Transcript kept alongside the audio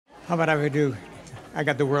How about I do, I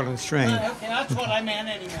got the world on a string. Okay, that's what I meant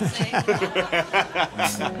anyway.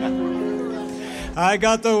 I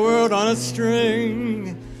got the world on a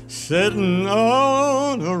string, sitting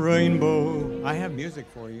on a rainbow. I have music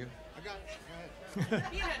for you. I got it.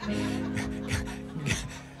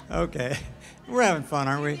 Okay. We're having fun,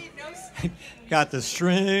 aren't we? Got the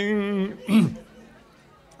string.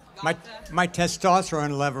 My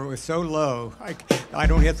testosterone level was so low, I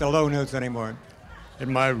don't hit the low notes anymore.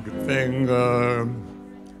 In my finger,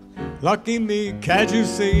 lucky me, can't you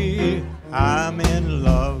see I'm in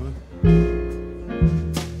love?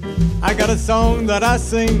 I got a song that I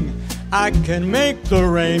sing, I can make the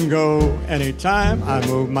rain go anytime I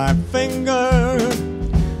move my finger.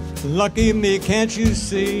 Lucky me, can't you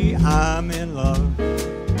see I'm in love?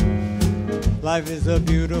 Life is a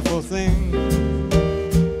beautiful thing,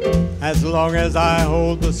 as long as I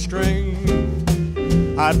hold the string.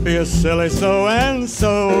 I'd be a silly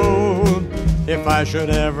so-and-so if I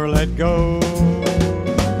should ever let go.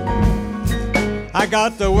 I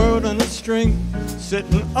got the world on a string,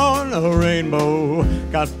 sitting on a rainbow.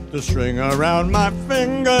 Got the string around my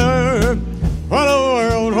finger. What a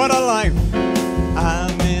world, what a life,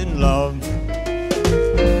 I'm in love.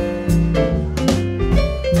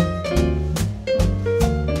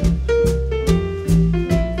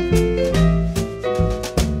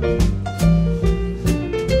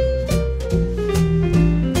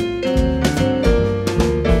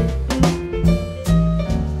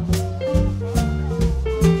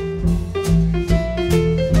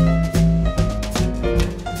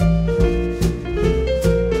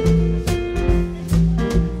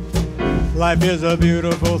 Life is a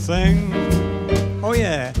beautiful thing, oh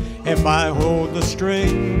yeah, if I hold the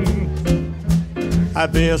string.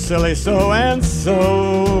 I'd be a silly so-and-so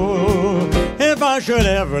if I should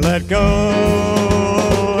ever let go.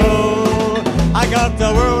 I got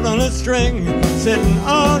the world on a string, sitting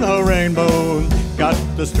on a rainbow. Got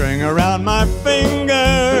the string around my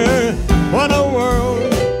finger. What a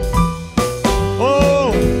world,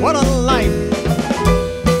 oh, what a life.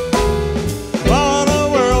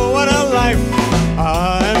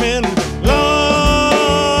 I'm in love.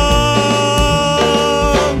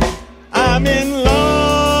 I'm in love.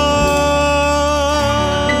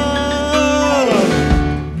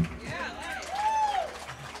 Yeah.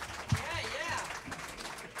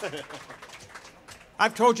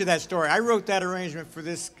 I've told you that story. I wrote that arrangement for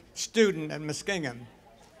this student at Muskingum,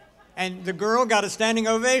 and the girl got a standing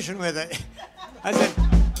ovation with it. I said,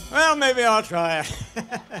 well, maybe I'll try it.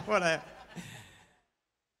 What a